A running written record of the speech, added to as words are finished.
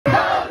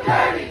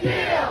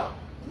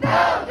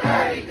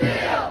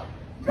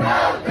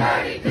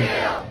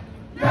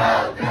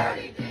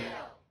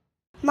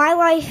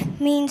My life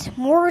means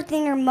more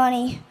than your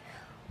money.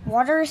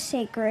 Water is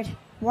sacred.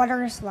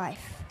 Water is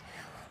life.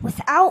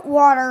 Without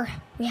water,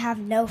 we have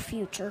no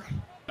future.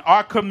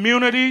 Our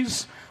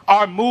communities,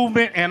 our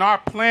movement, and our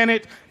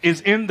planet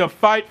is in the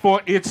fight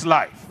for its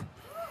life.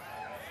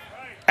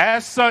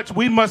 As such,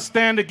 we must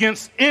stand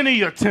against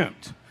any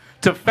attempt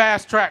to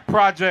fast-track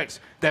projects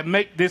that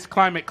make this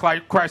climate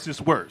crisis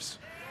worse.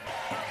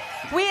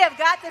 We have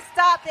got to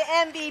stop the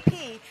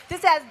MVP.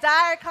 This has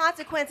dire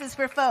consequences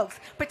for folks,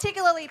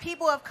 particularly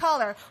people of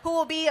color, who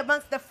will be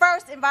amongst the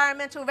first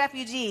environmental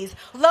refugees,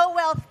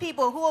 low-wealth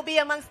people who will be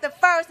amongst the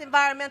first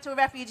environmental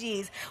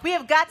refugees. We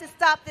have got to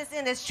stop this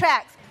in its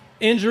tracks.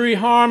 Injury,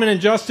 harm, and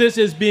injustice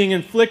is being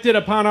inflicted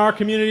upon our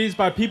communities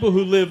by people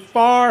who live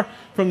far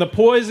from the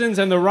poisons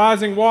and the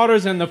rising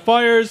waters and the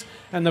fires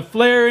and the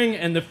flaring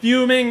and the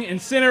fuming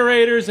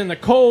incinerators and the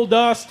coal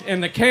dust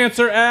and the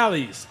cancer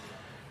alleys.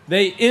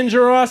 They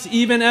injure us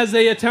even as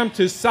they attempt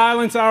to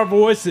silence our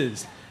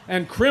voices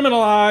and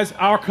criminalize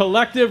our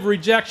collective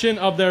rejection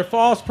of their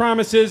false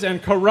promises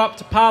and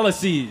corrupt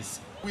policies.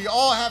 We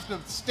all have to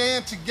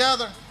stand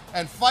together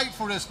and fight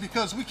for this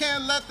because we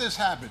can't let this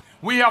happen.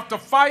 We have to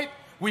fight.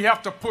 We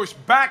have to push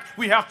back.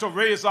 We have to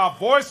raise our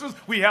voices.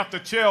 We have to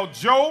tell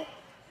Joe,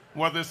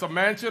 whether it's a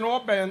Manchin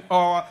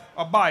or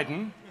a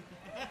Biden,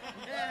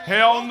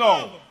 hell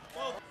no.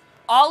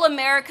 All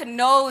America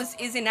knows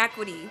is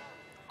inequity.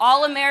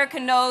 All America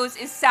knows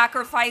is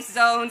sacrifice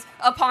zones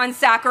upon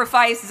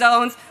sacrifice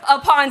zones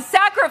upon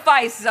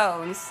sacrifice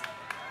zones.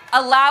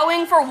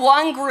 Allowing for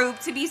one group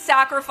to be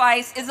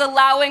sacrificed is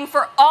allowing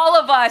for all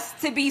of us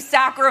to be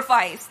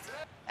sacrificed.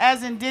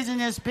 As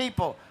indigenous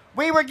people,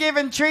 we were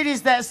given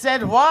treaties that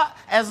said what?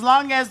 As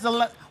long as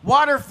the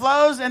water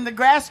flows and the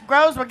grass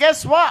grows, well,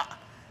 guess what?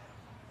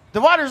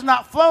 The water's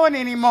not flowing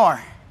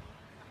anymore.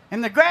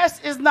 And the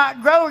grass is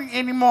not growing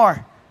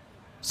anymore.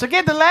 So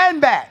get the land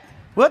back.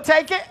 We'll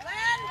take it.